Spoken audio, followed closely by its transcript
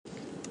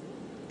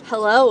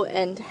Hello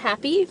and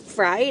happy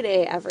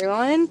Friday,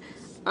 everyone.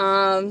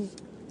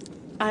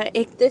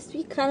 This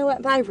week kind of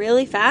went by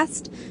really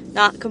fast.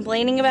 Not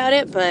complaining about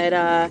it, but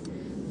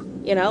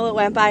it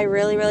went by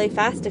really, really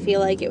fast. I feel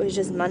like it was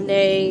just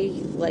Monday,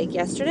 like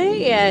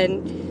yesterday,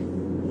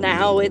 and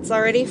now it's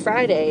already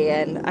Friday,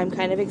 and I'm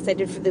kind of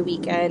excited for the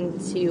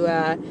weekend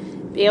to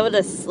be able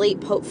to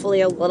sleep hopefully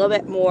a little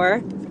bit more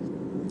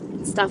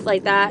and stuff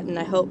like that. And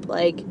I hope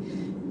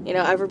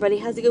everybody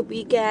has a good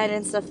weekend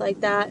and stuff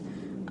like that.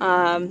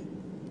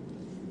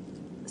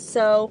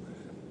 So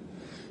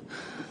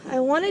I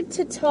wanted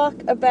to talk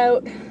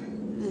about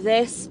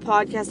this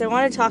podcast. I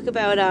want to talk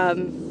about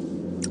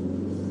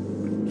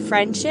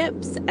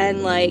friendships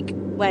and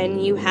when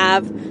you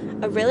have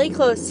a really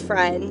close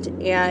friend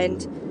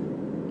and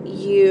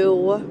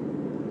you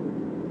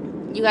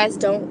guys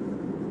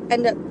don't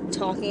end up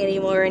talking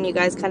anymore, and you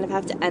guys kind of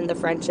have to end the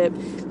friendship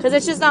because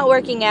it's just not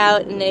working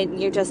out,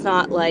 and you're just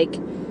not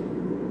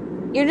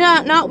you're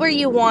not where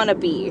you want to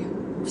be.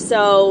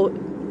 So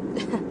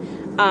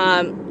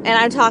and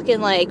I'm talking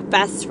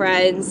best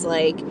friends,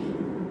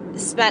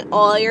 spent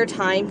all your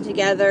time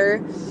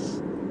together,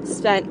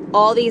 spent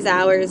all these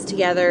hours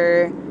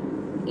together,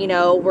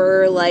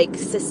 we're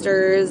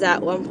sisters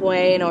at one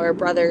point or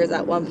brothers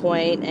at one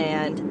point,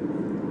 and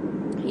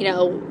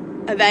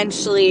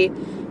eventually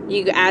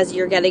as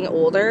you're getting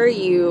older,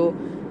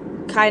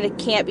 you kind of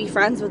can't be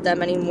friends with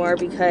them anymore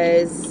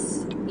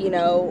because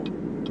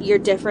you're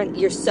different,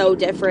 you're so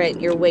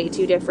different, you're way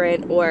too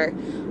different, or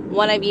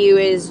one of you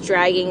is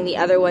dragging the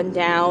other one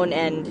down,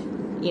 and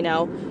you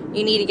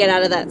need to get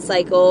out of that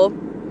cycle.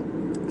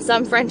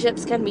 Some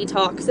friendships can be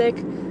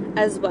toxic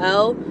as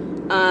well.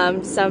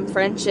 Some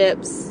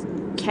friendships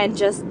can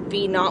just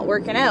be not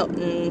working out,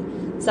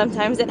 and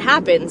sometimes it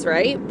happens,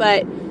 right?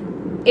 But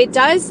it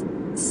does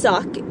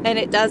suck, and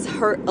it does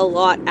hurt a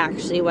lot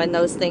actually when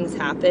those things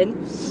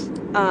happen.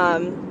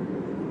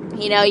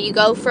 You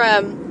go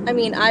from, I've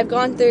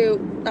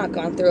not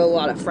gone through a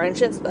lot of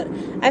friendships, but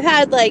I've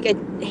had a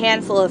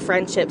handful of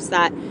friendships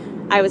that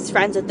I was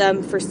friends with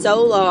them for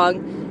so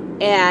long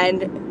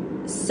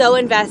and so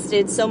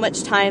invested, so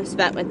much time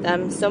spent with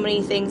them, so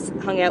many things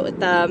hung out with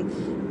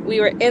them, we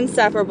were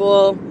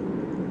inseparable,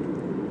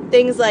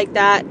 things like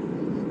that,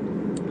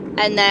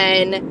 and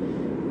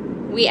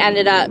then we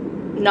ended up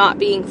not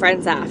being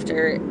friends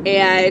after.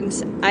 And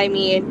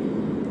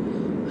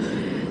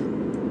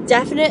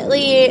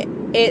definitely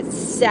it's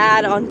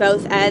sad on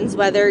both ends,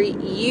 whether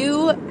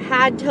you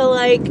had to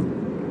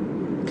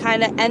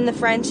kind of end the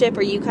friendship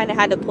or you kind of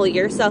had to pull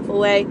yourself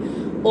away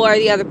or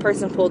the other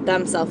person pulled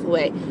themselves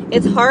away.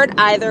 It's hard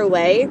either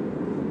way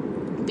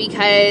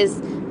because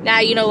now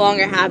you no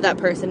longer have that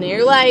person in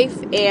your life,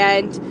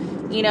 and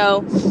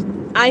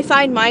I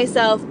find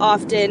myself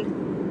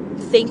often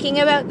thinking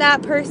about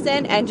that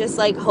person and just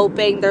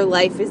hoping their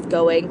life is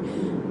going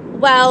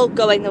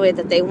the way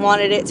that they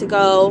wanted it to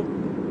go,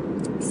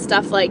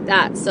 stuff like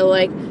that. So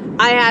I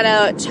had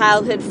a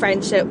childhood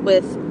friendship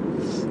with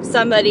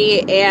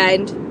somebody,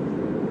 and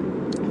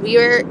we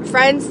were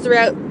friends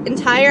throughout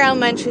entire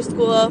elementary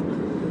school.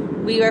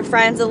 We were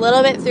friends a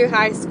little bit through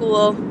high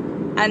school,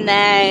 and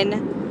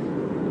then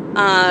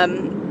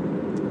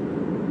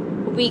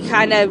we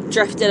kind of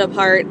drifted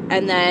apart,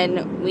 and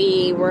then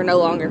we were no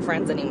longer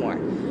friends anymore.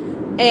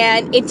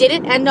 And it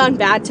didn't end on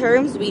bad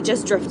terms. We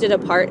just drifted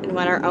apart and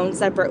went our own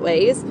separate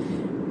ways.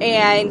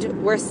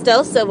 And we're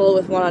still civil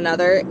with one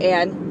another.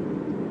 And,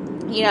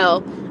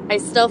 I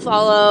still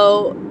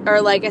follow,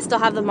 or I still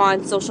have them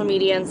on social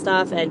media and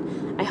stuff.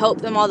 And I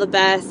hope them all the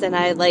best. And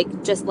I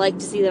just like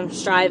to see them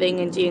striving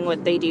and doing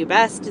what they do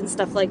best and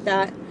stuff like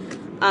that.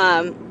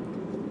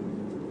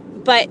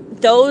 But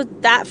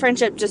that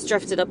friendship just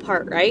drifted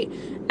apart, right?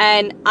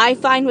 And I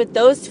find with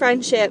those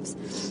friendships,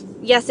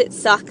 yes, it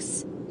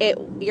sucks.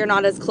 You're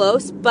not as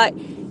close, but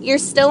you're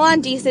still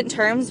on decent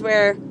terms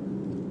where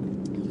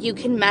you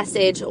can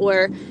message,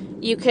 or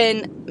you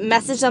can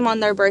message them on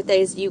their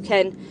birthdays. You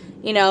can,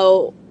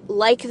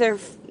 like their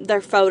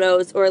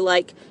photos, or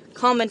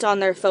comment on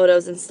their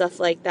photos and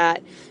stuff like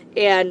that.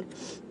 And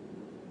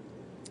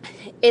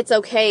it's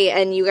okay.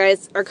 And you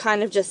guys are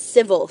kind of just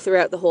civil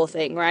throughout the whole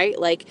thing, right?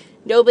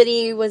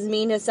 Nobody was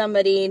mean to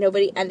somebody.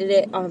 Nobody ended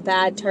it on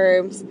bad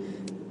terms,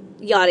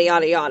 yada,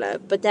 yada, yada.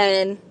 But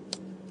then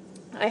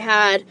I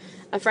had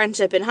a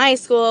friendship in high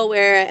school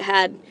where I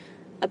had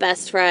a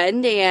best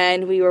friend,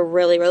 and we were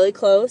really, really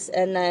close.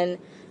 And then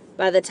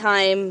by the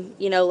time,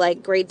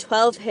 grade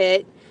 12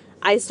 hit,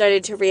 I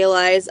started to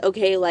realize,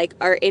 okay,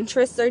 our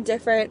interests are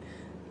different.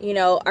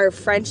 Our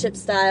friendship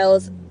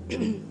styles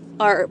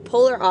are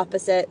polar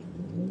opposite.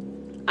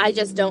 I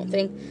just don't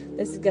think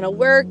this is going to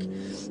work.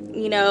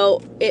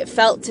 It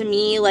felt to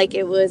me like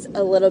it was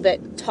a little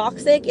bit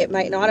toxic. It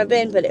might not have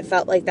been, but it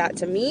felt like that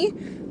to me.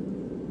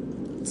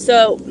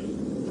 So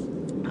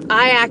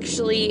I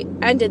actually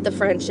ended the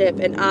friendship,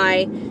 and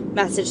I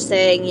messaged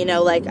saying,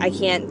 I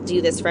can't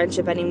do this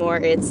friendship anymore.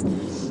 It's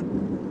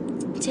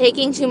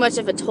taking too much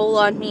of a toll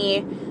on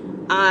me.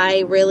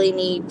 I really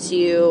need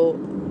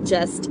to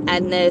just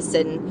end this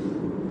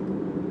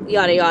and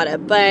yada yada.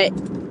 But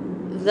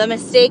the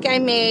mistake I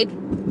made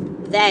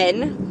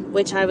then,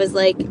 which I was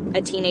like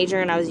a teenager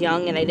and I was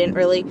young and I didn't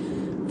really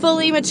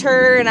fully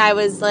mature, and I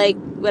was like,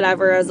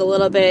 whatever, I was a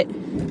little bit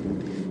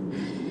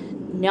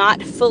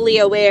not fully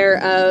aware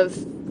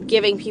of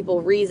giving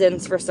people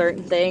reasons for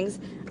certain things.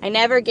 I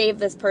never gave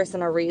this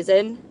person a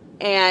reason,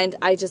 and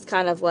I just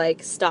kind of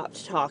like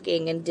stopped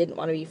talking and didn't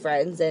want to be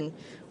friends. And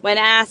when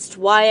asked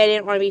why I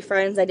didn't want to be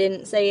friends, I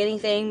didn't say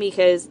anything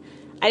because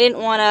I didn't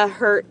want to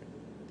hurt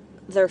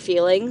their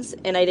feelings,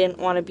 and I didn't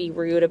want to be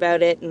rude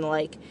about it, and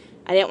like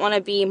I didn't want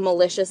to be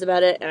malicious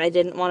about it, and I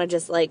didn't want to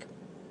just like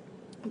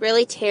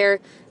really tear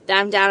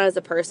them down as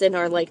a person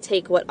or like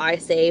take what I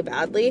say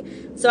badly.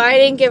 So I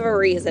didn't give a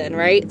reason,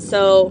 right?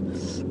 So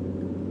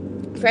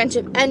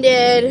friendship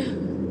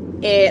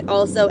ended. It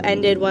also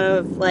ended one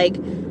of like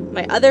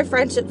my other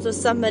friendships with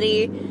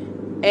somebody,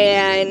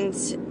 and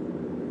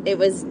it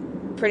was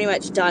pretty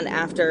much done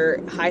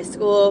after high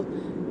school.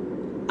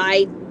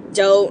 I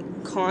don't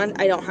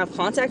have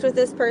contact with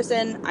this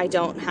person. I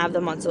don't have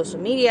them on social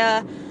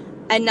media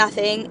and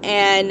nothing,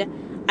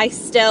 and I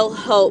still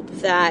hope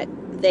that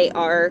they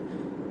are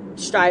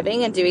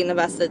striving and doing the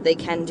best that they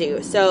can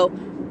do. So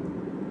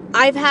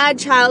I've had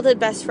childhood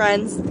best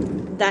friends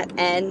that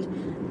end.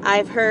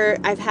 I've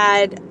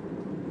had,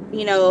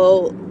 you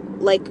know,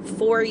 like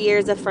 4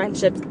 years of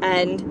friendships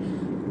end.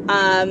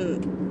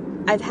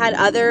 I've had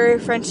other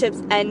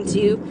friendships end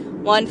too.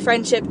 One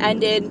friendship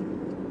ended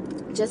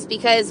just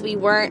because we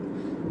weren't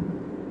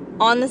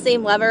on the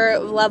same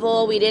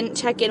level. We didn't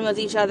check in with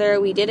each other.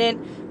 We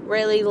didn't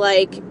really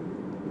like,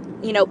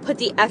 you know, put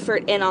the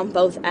effort in on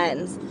both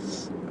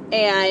ends.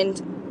 And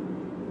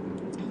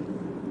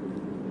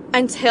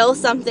until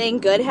something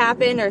good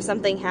happened or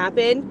something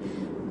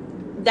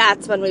happened,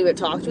 that's when we would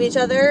talk to each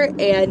other.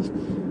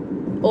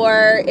 And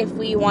or if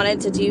we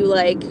wanted to do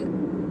like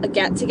a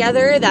get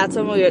together, that's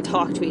when we would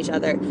talk to each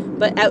other.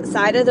 But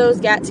outside of those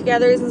get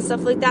togethers and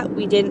stuff like that,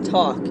 we didn't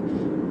talk.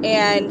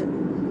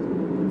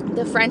 And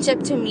the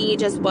friendship to me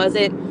just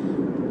wasn't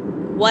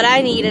what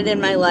I needed in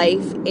my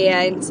life.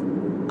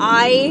 And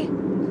I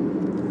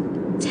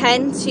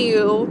tend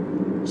to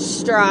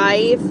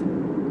strive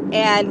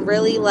and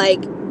really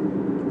like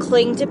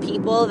cling to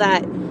people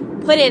that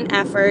put in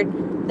effort,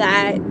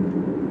 that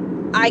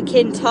I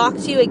can talk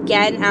to you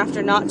again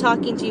after not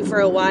talking to you for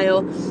a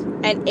while,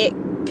 and it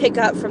pick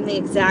up from the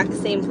exact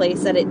same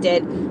place that it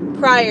did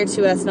prior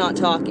to us not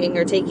talking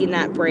or taking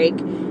that break.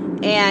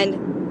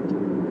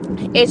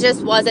 And it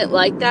just wasn't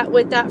like that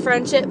with that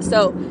friendship.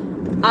 So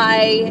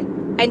I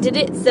ended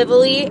it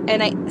civilly,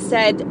 and I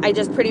said, I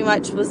just pretty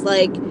much was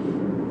like,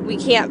 we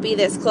can't be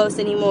this close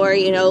anymore,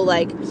 you know,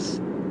 like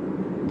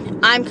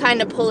I'm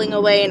kind of pulling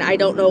away, and I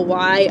don't know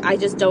why. I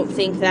just don't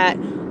think that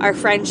our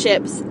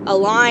friendships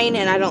align,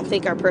 and I don't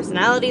think our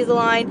personalities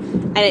align,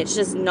 and it's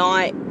just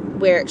not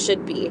where it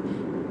should be.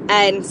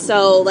 And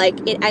so like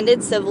it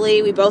ended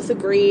civilly. We both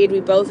agreed,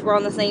 we both were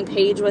on the same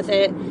page with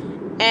it,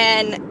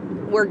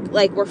 and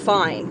we're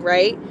fine,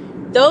 right?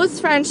 Those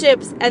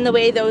friendships and the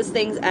way those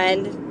things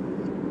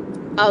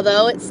end,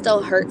 although it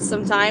still hurts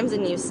sometimes,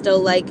 and you still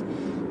like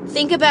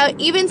think about,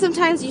 even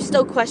sometimes you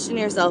still question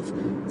yourself,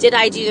 did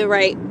I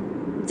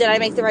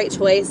make the right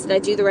choice? Did I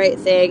do the right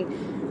thing?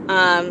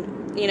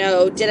 You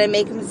know, did I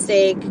make a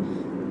mistake?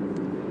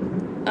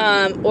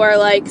 Or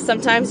like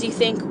sometimes you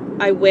think,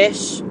 I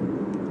wish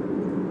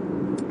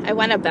I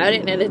went about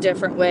it in a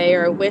different way,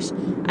 or I wish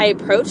I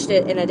approached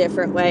it in a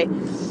different way.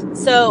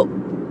 So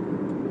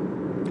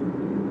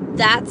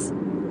that's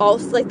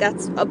also like,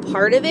 that's a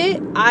part of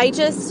it. I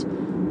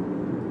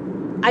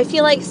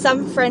feel like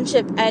some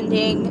friendship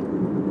ending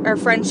or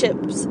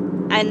friendships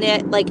end,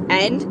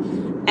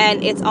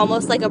 and it's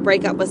almost like a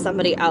breakup with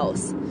somebody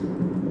else.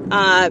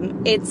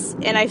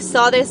 And I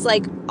saw this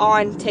like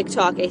on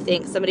TikTok, I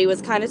think somebody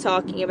was kind of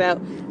talking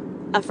about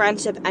a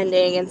friendship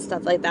ending and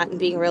stuff like that and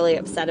being really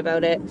upset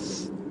about it.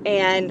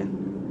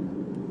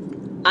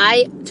 And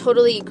I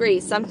totally agree.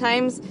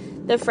 Sometimes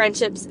the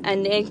friendship's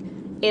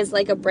ending is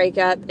like a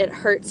breakup. It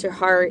hurts your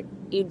heart.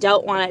 You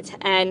don't want it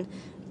to end,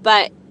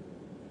 but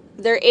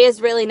there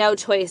is really no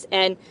choice.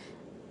 And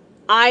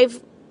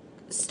I've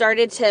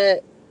started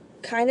to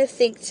kind of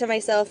think to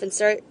myself and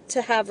start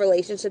to have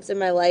relationships in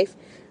my life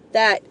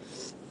that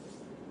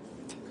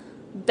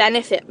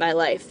benefit my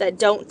life, that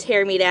don't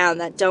tear me down,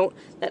 that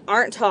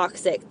aren't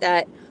toxic,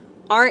 that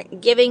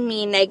aren't giving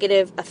me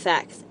negative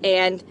effects.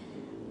 And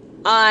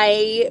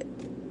I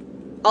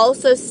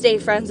also stay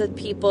friends with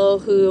people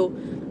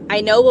who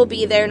I know will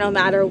be there no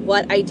matter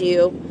what I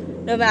do,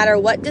 no matter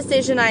what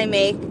decision I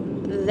make.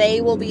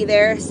 They will be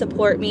there,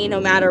 support me no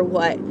matter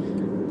what.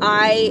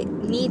 I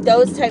need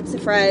those types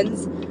of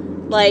friends,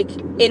 like,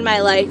 in my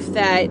life,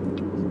 that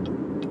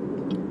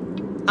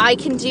I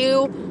can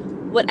do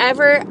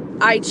whatever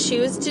I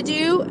choose to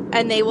do,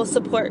 and they will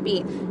support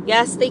me.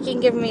 Yes, they can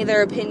give me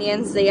their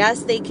opinions.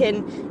 Yes, they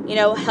can, you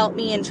know, help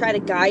me and try to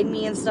guide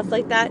me and stuff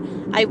like that.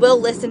 I will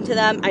listen to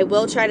them. I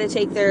will try to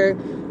take their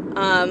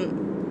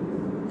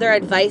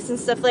advice and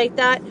stuff like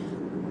that.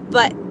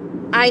 But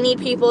I need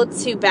people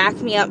to back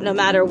me up no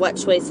matter what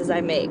choices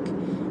I make.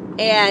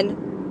 And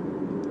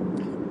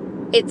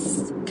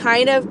it's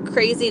kind of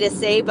crazy to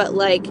say, but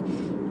like,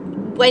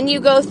 when you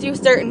go through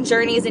certain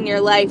journeys in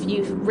your life,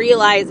 you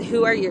realize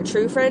who are your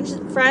true friends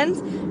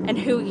and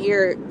who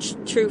your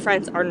true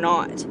friends are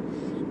not.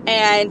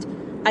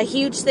 And a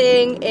huge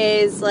thing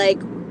is,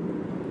 like,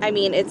 I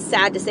mean, it's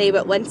sad to say,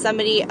 but when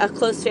a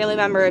close family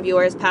member of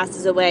yours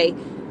passes away,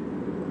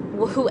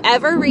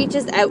 whoever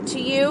reaches out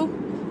to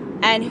you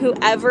and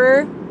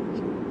whoever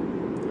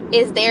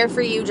is there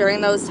for you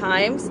during those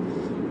times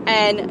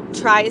and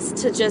tries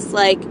to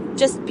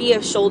just be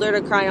a shoulder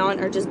to cry on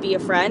or just be a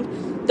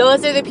friend,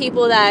 those are the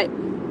people that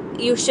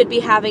you should be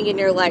having in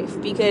your life,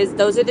 because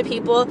those are the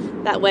people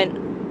that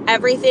when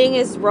everything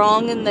is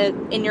wrong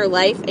in your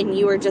life and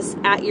you are just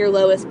at your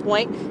lowest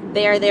point,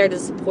 they are there to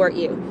support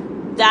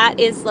you. That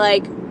is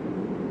like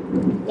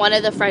one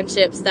of the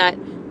friendships that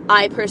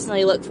I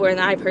personally look for and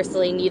I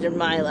personally need in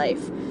my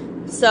life.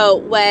 So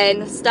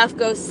when stuff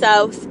goes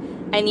south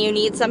and you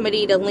need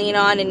somebody to lean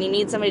on and you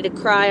need somebody to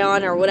cry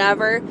on or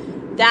whatever,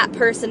 that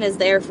person is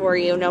there for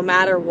you no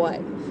matter what.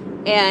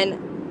 And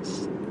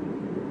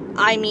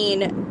I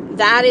mean,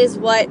 that is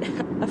what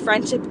a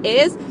friendship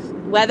is.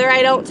 Whether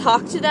I don't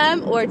talk to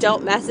them or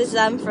don't message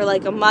them for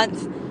like a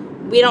month,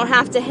 we don't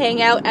have to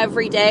hang out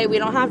every day. We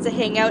don't have to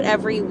hang out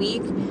every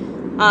week.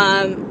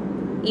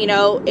 You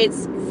know,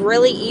 it's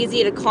really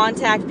easy to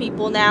contact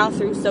people now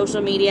through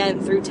social media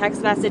and through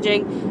text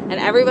messaging, and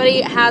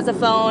everybody has a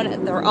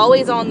phone. They're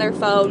always on their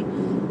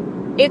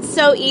phone. It's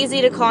so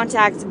easy to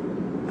contact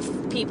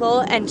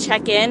people and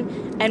check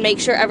in and make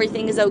sure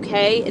everything is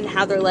okay and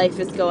how their life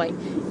is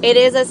going. It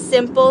is a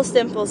simple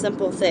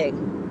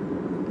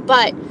thing.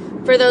 But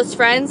for those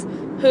friends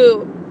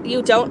who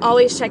you don't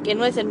always check in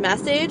with and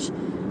message,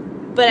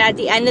 but at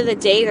the end of the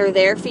day, they're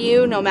there for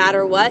you no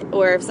matter what,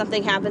 or if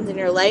something happens in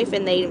your life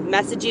and they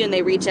message you and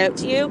they reach out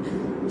to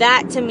you,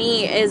 that to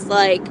me is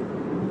like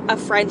a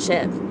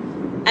friendship.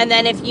 And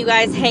then if you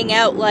guys hang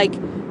out like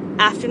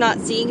after not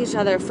seeing each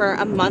other for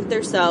a month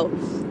or so,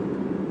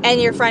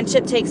 and your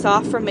friendship takes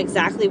off from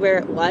exactly where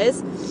it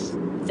was,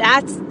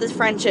 that's the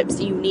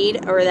friendships you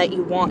need or that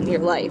you want in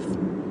your life.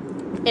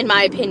 In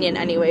my opinion,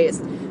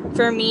 anyways.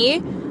 For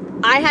me,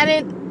 I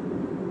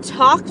hadn't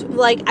talked,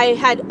 like, I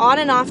had on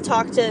and off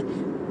talked to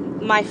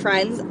my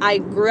friends. I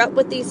grew up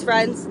with these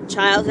friends,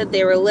 childhood.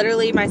 They were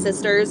literally my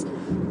sisters.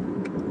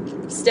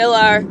 Still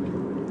are.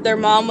 Their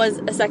mom was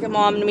a second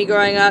mom to me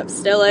growing up.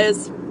 Still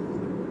is.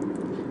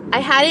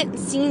 I hadn't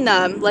seen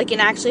them, like, and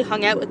actually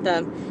hung out with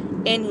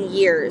them in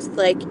years.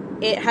 Like,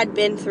 it had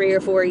been 3 or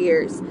 4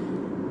 years.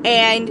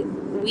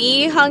 And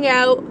we hung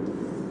out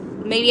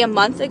maybe a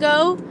month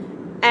ago,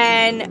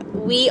 and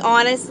we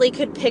honestly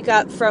could pick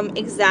up from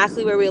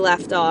exactly where we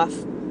left off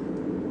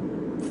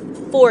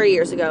 4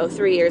 years ago,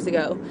 3 years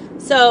ago.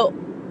 So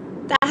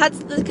that's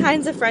the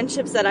kinds of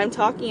friendships that I'm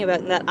talking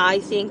about and that I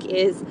think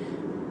is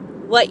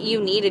what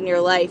you need in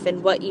your life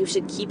and what you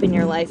should keep in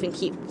your life and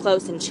keep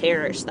close and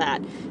cherish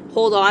that.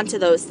 Hold on to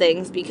those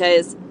things,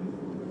 because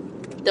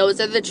those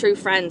are the true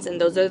friends and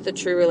those are the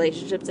true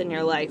relationships in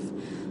your life.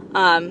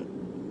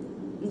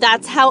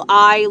 That's how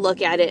I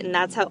look at it and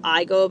that's how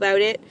I go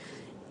about it.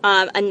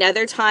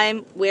 Another time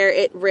where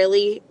it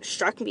really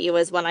struck me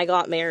was when I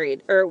got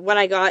married, or when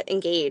I got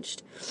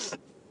engaged.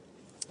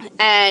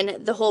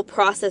 And the whole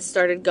process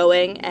started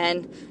going,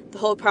 and the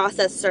whole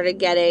process started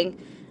getting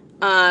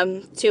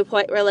to a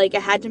point where, like, I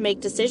had to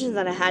make decisions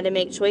and I had to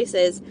make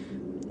choices.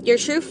 Your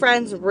true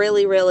friends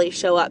really, really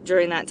show up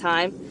during that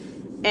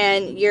time.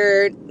 And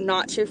your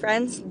not true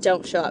friends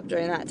don't show up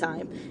during that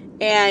time.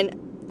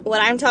 And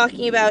what I'm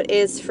talking about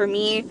is, for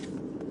me,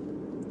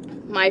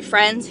 my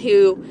friends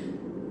who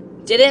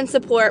didn't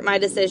support my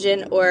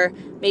decision, or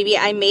maybe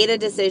I made a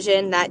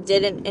decision that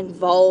didn't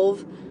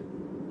involve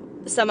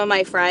some of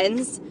my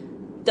friends.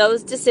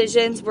 Those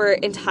decisions were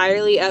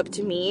entirely up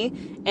to me,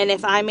 and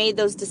if I made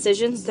those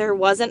decisions, it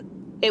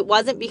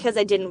wasn't because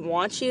I didn't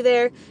want you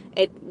there.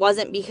 It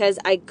wasn't because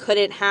I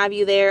couldn't have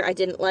you there. I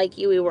didn't like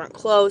you. We weren't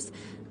close.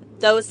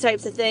 Those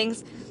types of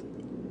things.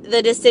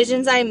 The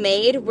decisions I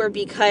made were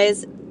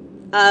because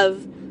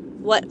of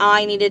what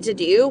I needed to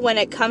do. When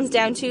it comes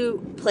down to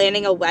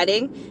planning a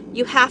wedding,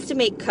 you have to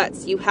make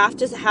cuts. You have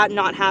to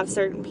not have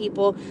certain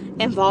people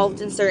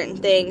involved in certain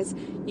things.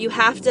 You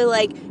have to,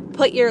 like,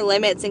 put your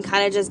limits and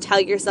kind of just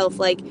tell yourself,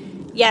 like,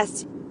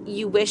 yes,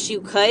 you wish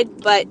you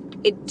could, but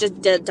it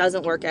just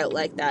doesn't work out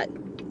like that.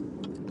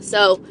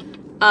 So,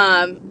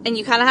 and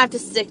you kind of have to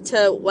stick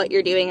to what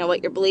you're doing and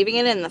what you're believing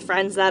in, and the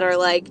friends that are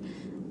like,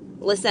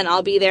 listen,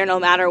 I'll be there no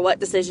matter what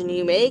decision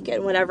you make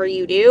and whatever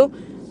you do.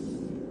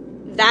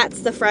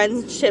 That's the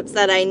friendships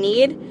that I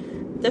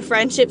need. The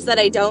friendships that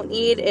I don't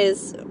need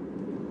is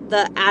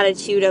the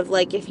attitude of,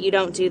 like, if you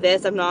don't do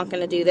this, I'm not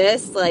going to do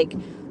this. Like,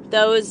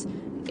 those,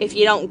 if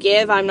you don't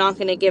give, I'm not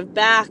going to give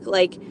back.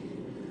 Like,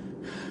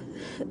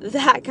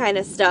 that kind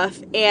of stuff.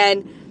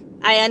 And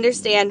I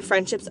understand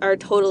friendships are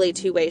totally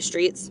two-way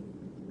streets.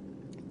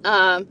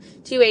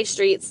 Two-way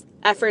streets,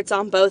 efforts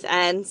on both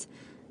ends,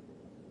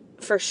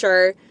 for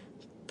sure.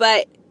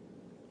 But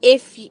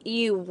if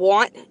you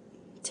want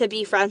to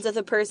be friends with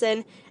a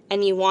person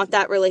and you want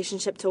that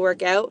relationship to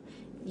work out,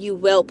 you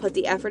will put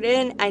the effort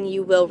in and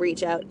you will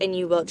reach out and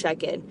you will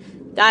check in.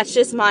 That's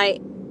just my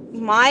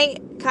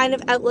kind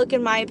of outlook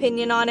and my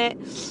opinion on it.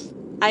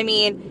 I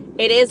mean,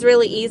 it is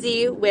really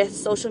easy with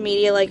social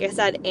media, like I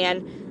said,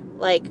 and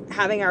like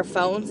having our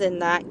phones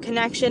and that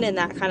connection and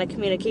that kind of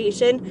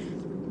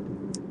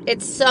communication.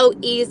 It's so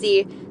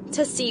easy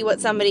to see what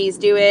somebody's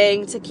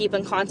doing, to keep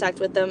in contact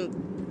with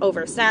them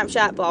over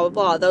Snapchat, blah, blah,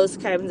 blah, those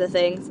kinds of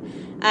things.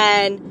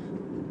 And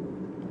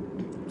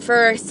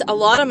for a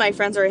lot of my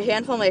friends, or a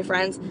handful of my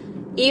friends,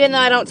 even though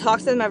I don't talk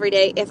to them every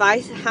day, if I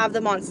have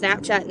them on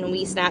Snapchat and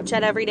we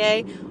Snapchat every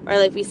day, or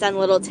like we send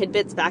little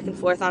tidbits back and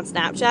forth on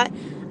Snapchat,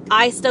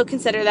 I still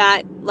consider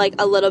that like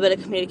a little bit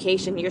of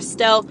communication. You're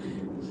still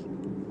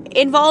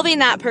involving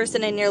that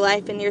person in your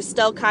life, and you're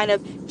still kind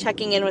of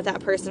checking in with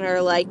that person,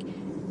 or like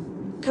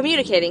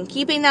communicating,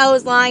 keeping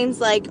those lines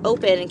like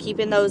open and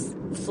keeping those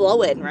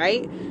flowing,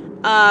 right?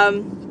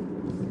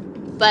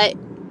 But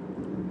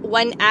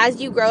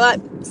as you grow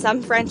up,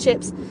 some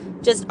friendships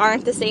just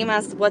aren't the same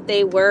as what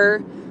they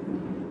were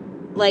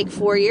like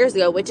 4 years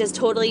ago, which is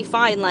totally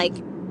fine. Like,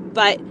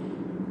 but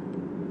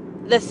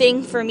the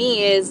thing for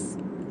me is,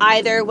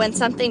 either when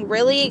something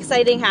really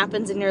exciting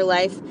happens in your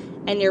life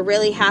and you're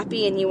really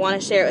happy and you want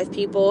to share it with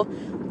people,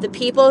 the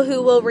people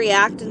who will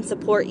react and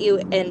support you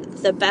in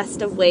the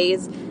best of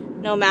ways,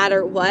 no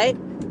matter what,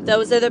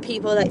 those are the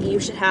people that you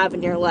should have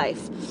in your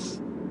life.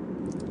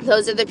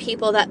 Those are the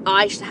people that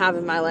I should have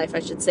in my life, I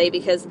should say,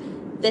 because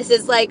this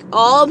is like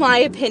all my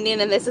opinion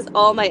and this is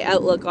all my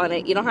outlook on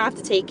it. You don't have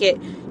to take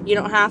it. You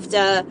don't have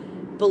to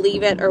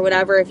believe it or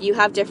whatever. If you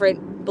have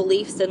different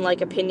beliefs and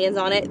like opinions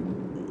on it,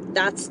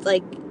 that's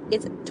like,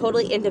 it's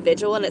totally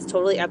individual and it's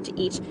totally up to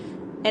each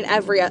and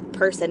every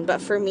person.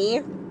 But for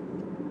me,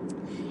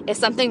 if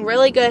something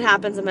really good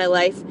happens in my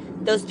life,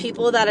 those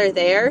people that are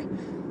there,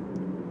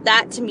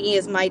 that to me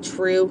is my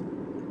true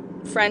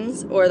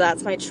friends, or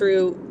that's my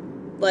true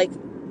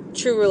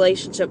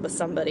relationship with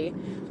somebody.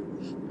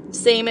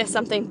 Same if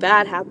something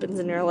bad happens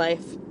in your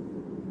life.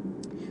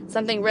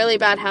 Something really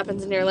bad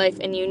happens in your life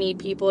and you need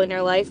people in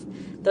your life,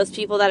 those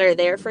people that are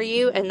there for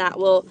you and that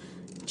will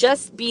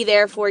just be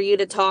there for you,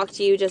 to talk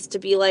to you, just to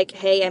be like,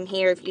 hey, I'm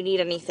here if you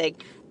need anything.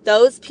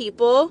 Those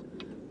people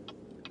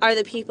are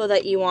the people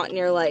that you want in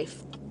your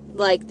life.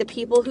 Like, the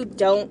people who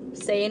don't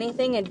say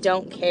anything and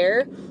don't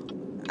care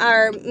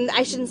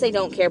I shouldn't say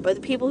don't care, but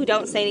the people who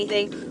don't say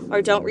anything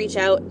or don't reach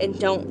out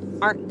and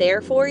aren't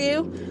there for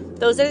you,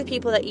 those are the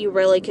people that you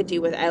really could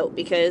do without,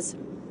 because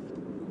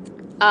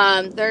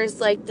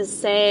there's like this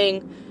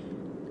saying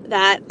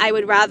that I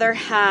would rather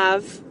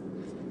have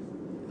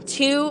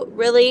 2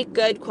 really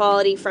good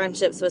quality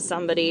friendships with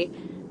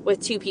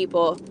with 2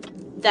 people,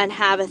 than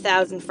have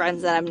 1,000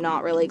 friends that I'm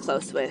not really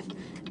close with.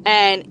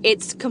 And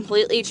it's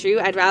completely true.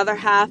 I'd rather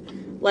have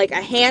like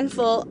a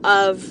handful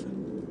of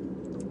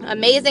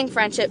amazing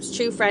friendships,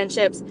 true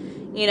friendships,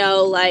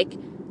 like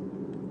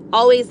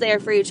always there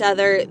for each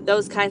other,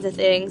 those kinds of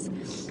things.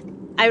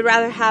 I'd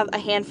rather have a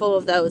handful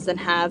of those than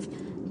have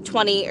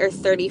 20 or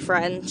 30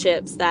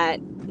 friendships that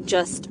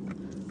just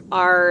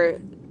are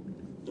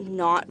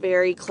not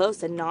very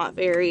close and not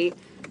very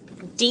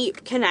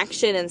deep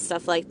connection and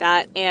stuff like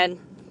that. And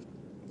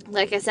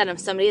like I said, I'm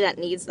somebody that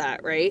needs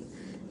that, right,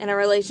 in a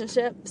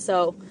relationship.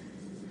 So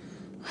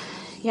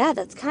yeah,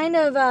 that's kind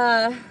of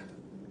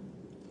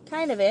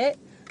it.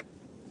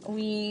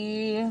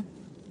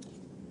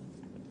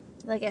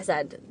 Like I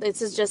said,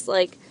 this is just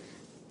like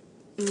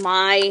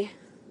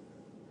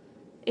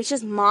it's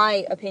just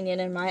my opinion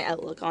and my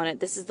outlook on it.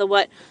 This is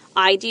what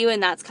I do,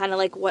 and that's kind of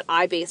like what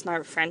I base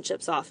my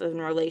friendships off of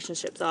and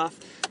relationships off.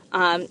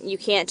 You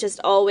can't just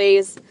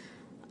always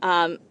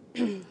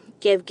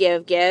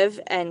give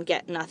and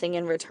get nothing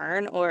in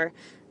return, or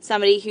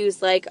somebody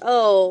who's like,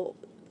 oh,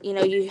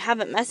 you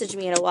haven't messaged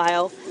me in a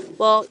while.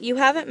 Well, you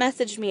haven't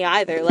messaged me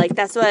either. Like,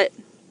 that's what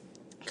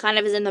kind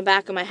of is in the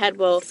back of my head.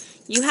 Well,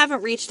 you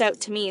haven't reached out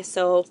to me,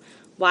 so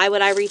why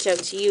would I reach out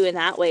to you in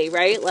that way,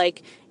 right?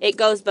 Like, it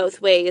goes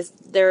both ways.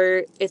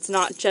 It's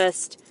not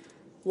just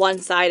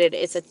one-sided.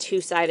 It's a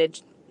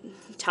two-sided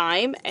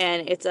time,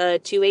 and it's a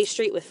two-way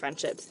street with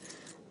friendships.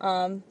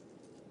 So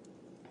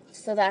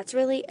that's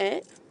really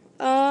it.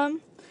 I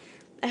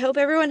hope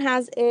everyone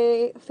has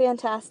a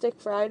fantastic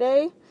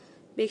Friday,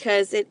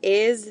 because it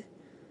is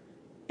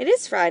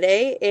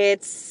Friday.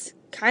 It's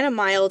kind of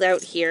mild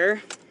out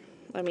here.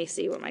 Let me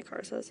see what my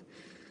car says.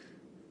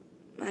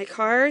 My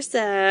car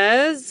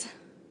says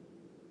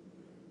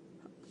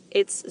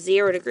it's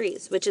 0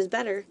 degrees, which is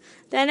better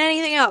than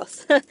anything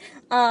else.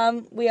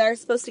 We are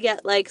supposed to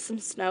get like some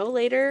snow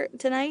later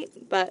tonight,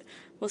 but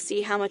we'll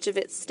see how much of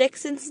it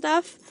sticks and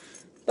stuff.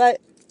 But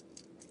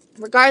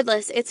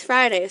regardless, it's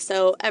Friday,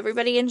 so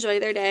everybody enjoy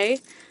their day,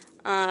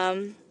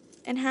 and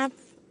have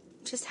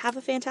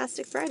a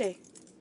fantastic Friday.